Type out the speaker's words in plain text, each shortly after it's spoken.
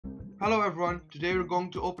Hello everyone, today we're going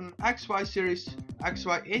to open an XY series,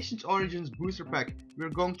 XY Ancient Origins booster pack. We're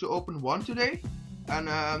going to open one today, and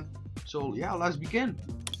so yeah, let's begin.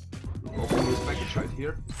 We'll open this package right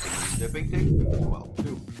here, dipping thing, well,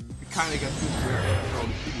 two. We kinda get too square after all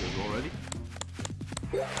these videos already.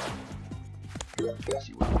 Let's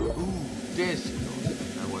see what, ooh, this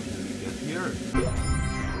goes, and what do we get here?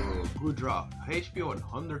 Oh, good draw, HP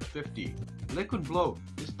 150. Liquid Blow.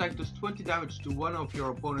 This attack does 20 damage to one of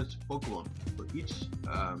your opponent's Pokemon for each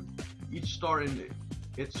star in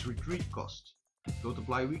its retreat cost. Don't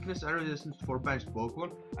apply weakness and resistance for benched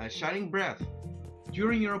Pokemon. And Shining Breath.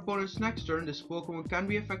 During your opponent's next turn, this Pokemon can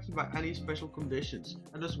be affected by any special conditions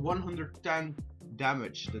and does 110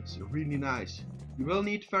 damage. That's really nice. You will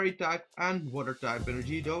need Fairy type and Water type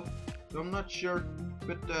energy though, so I'm not sure,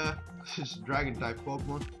 but this Dragon type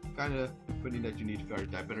Pokemon, kinda funny that you need Fairy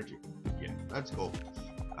type energy. Yeah, let's go.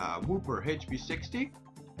 Wooper HP 60.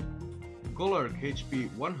 Golurk HP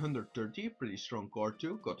 130, pretty strong card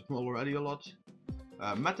too, got him already a lot.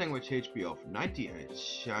 Metang HP of 90 and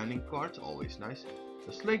Shining card, always nice.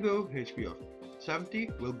 The Sliggoo HP of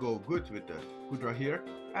 70 will go good with the Kudra here,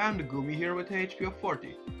 and the Goomy here with HP of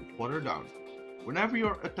 40, with Water down. Whenever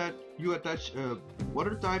you attach a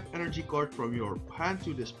Water type energy card from your hand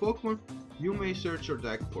to this Pokemon, you may search your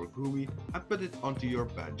deck for Goomy and put it onto your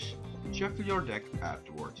bench. Shuffle your deck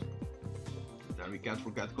afterwards. Then we can't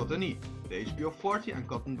forget Cottony, the HP of 40 and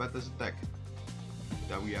Cotton Betta's attack.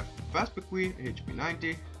 Then we have Vespiquen, HP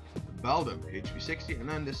 90, Beldum, HP 60, and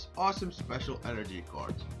then this awesome special energy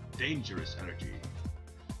card, Dangerous Energy.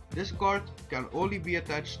 This card can only be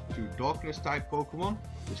attached to Darkness type Pokemon.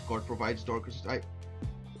 This card provides Darkness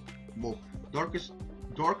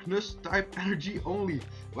type energy only,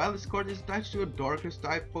 while this card is attached to a Darkness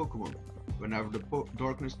type Pokemon. Whenever the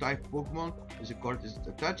Darkness type Pokemon is a card is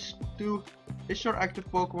attached to is your active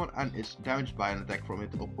Pokemon and is damaged by an attack from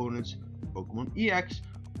its opponent's Pokemon EX.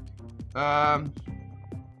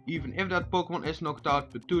 Even if that Pokemon is knocked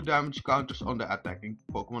out, with 2 damage counters on the attacking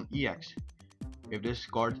Pokemon EX. If this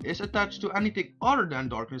card is attached to anything other than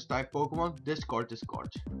Darkness type Pokemon, this card is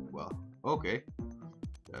card. Well, okay,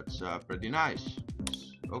 that's pretty nice.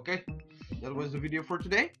 Okay, that was the video for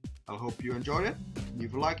today. I hope you enjoyed it.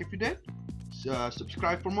 Leave a like if you did.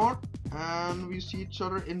 Subscribe for more, and we'll see each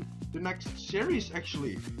other in the next series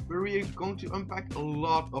actually, where we are going to unpack a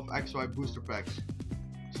lot of XY booster packs.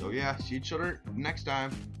 So yeah, see each other next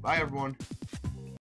time. Bye everyone.